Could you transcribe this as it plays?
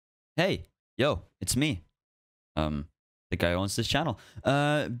Hey, yo, it's me. The guy who owns this channel.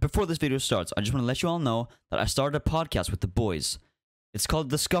 Before this video starts, I just want to let you all know that I started a podcast with the boys. It's called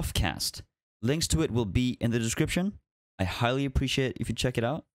The Scuffcast. Links to it will be in the description. I highly appreciate if you check it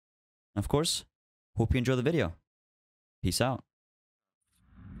out. And of course, hope you enjoy the video. Peace out.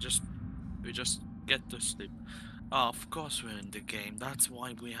 We just get to sleep. Oh, of course we're in the game. That's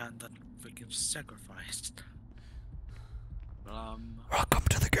why we had that freaking sacrifice. Welcome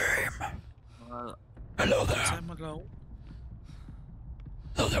to the game. Well, Hello there. time ago.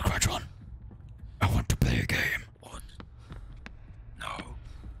 Hello there, Crutchon. I want to play a game. What? No,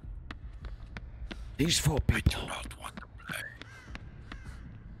 These four I do people. not want to play.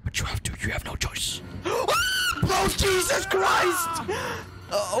 But you have to. You have no choice. Bro, Jesus Christ!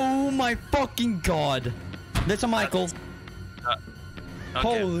 Oh my fucking god. That's a Michael. Okay.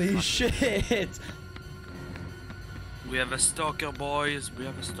 Holy shit. We have a stalker, boys. We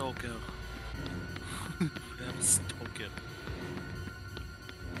have a stalker. We have a stalker.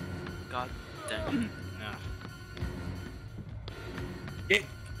 God damn it.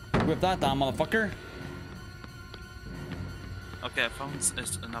 Whip that down, motherfucker. Okay, I found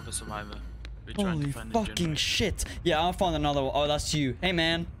another survivor. We're trying Holy to find a fucking generator. shit. Yeah, I found another one. Oh, that's you. Hey,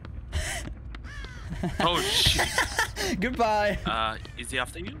 man. Oh shit. Goodbye. Is he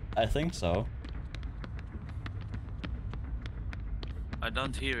after you? I think so. I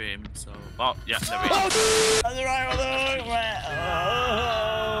don't hear him, so. Oh, yeah, there he is.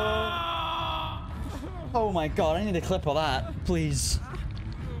 Oh my god, I need a clip of that, please.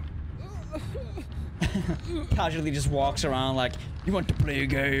 Casually just walks around like, you want to play a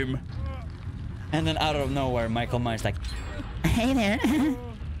game? And then out of nowhere, Michael Myers like, hey there.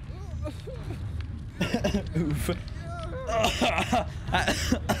 Oof.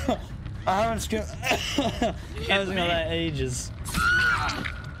 I haven't screamed. I haven't screamed that in ages.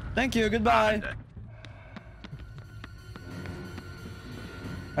 Thank you, goodbye.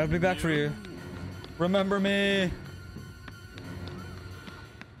 I'll be back for you. Remember me.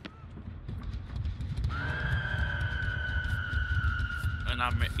 And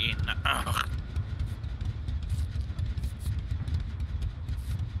I'm in.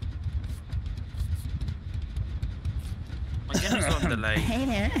 My game's on delay. Hey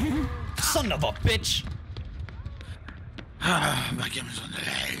there. Son of a bitch. My game's on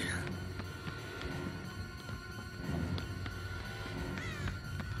delay.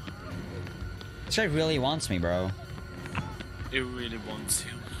 This guy really wants me, bro. It really wants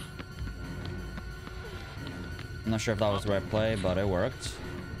you. I'm not sure if that was the right play, but it worked.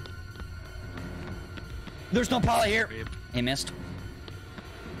 There's no poly here. He missed.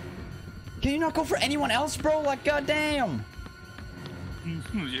 Can you not go for anyone else, bro? Like, goddamn.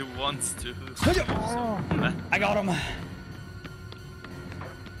 He wants to. I got him.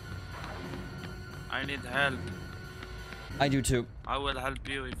 I need help. I do too. I will help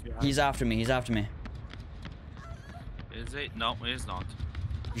you if you have. He's after me. He's after me. Is it? No, he's not.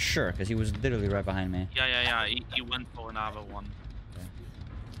 You sure? Because he was literally right behind me. Yeah. He went for another one.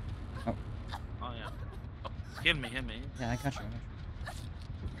 Oh. Oh, yeah. Oh, hit me. Yeah, I got you.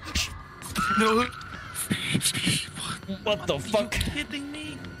 No. What the fuck? Are you kidding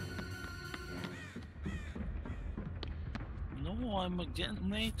me? No, I'm again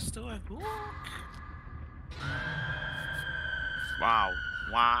next to a hook. Wow.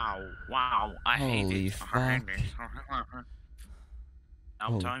 I hate Holy it. fuck. Now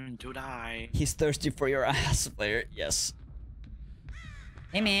Oh. time to die. He's thirsty for your ass, player. Yes.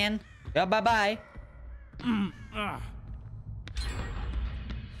 Hey, man. Yeah, bye-bye. Can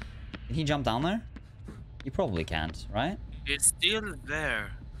he jump down there? He probably can't, right? It's still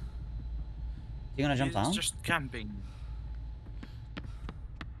there. You gonna jump He's down? just camping.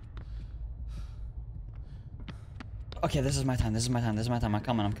 Okay, this is my time. I'm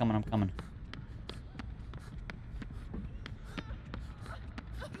coming. I'm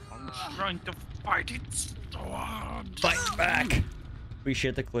trying to fight it so hard. Fight back.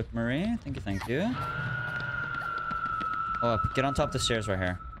 Appreciate the clip, Marie. Thank you. Oh, get on top of the stairs right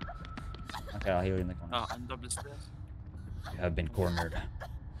here. Okay, I'll heal you in the corner. Oh, on double stairs. You have been cornered.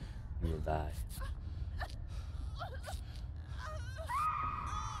 You will die.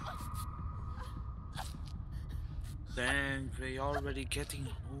 Dang, we already getting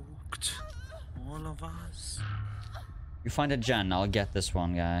hooked. All of us. You find a gen, I'll get this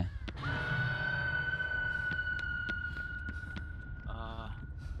one guy.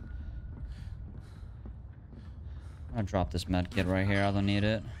 I'll drop this med kit right here. I don't need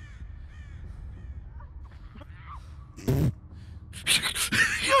it. You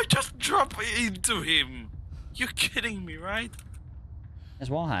just drop into him. You're kidding me, right? It's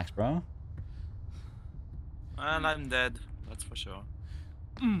wall hacks, bro. And I'm dead. That's for sure.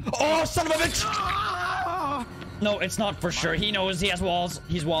 Oh, son of a bitch! No, it's not for sure. He knows he has walls.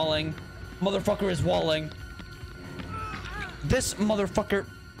 He's walling. Motherfucker is walling. This motherfucker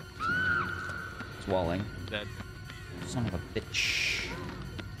is walling. Dead. Son of a bitch.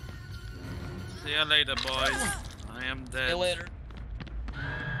 See you later, boys. I am dead. See you later.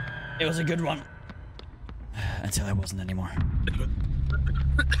 It was a good one. Until I wasn't anymore.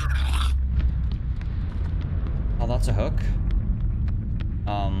 Oh, that's a hook.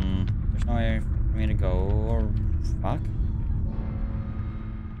 There's no way for me to go, or fuck.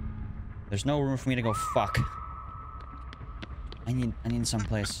 There's no room for me to go. Fuck. I need some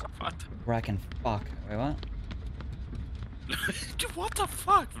place What? where I can fuck. Wait, what? What the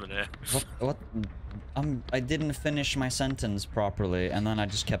fuck, man? What? I didn't finish my sentence properly, and then I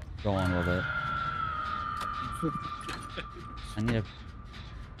just kept going with it. I need a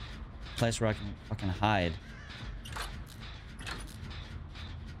place where I can fucking hide.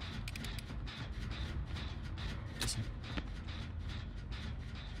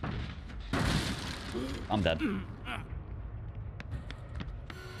 I'm dead.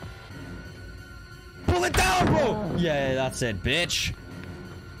 Pull it down, bro! Yeah, that's it, bitch.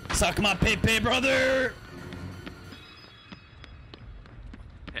 Suck my pee-pee, brother!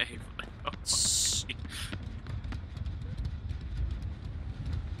 Hey,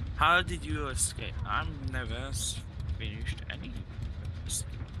 how did you escape? I'm never finished any.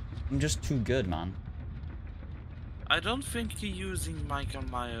 I'm just too good, man. I don't think you're using Michael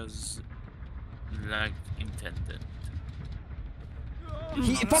Myers like intended.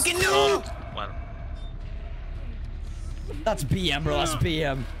 He fucking knew! Oh, well, That's BM, bro. That's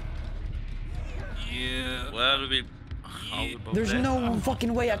BM. yeah. Well, we both There's dead. no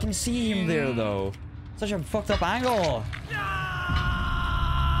fucking way I can see him there, though. Such a fucked up angle.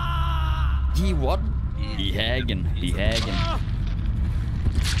 He what? He hagging. He hagging.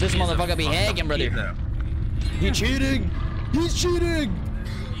 This motherfucker be hagging, brother. He cheating. He's cheating.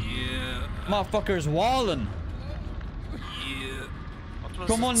 Yeah. Motherfucker's walling. Yeah. What was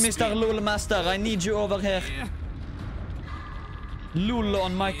Come on, that Mr. speed? Lul Master. I need you over here. Lul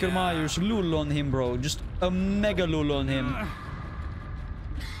on Michael Myers. Lul on him, bro. Just a mega lul on him.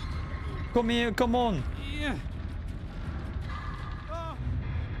 Come here. Come on.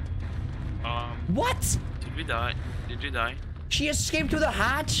 What? Did we die? Did you die? She escaped through the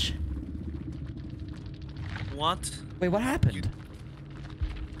hatch? What? Wait, what happened?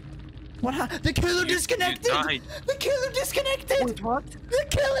 What happened? The killer disconnected! died. The killer disconnected! What? The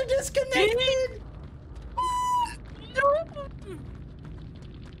killer disconnected! No.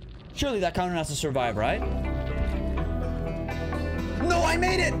 Surely that counter has to survive, right? No, I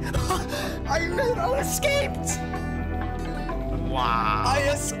made it! I escaped! Wow. I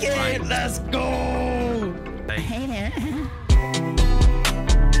escaped! Let's go! Hey. Hey there.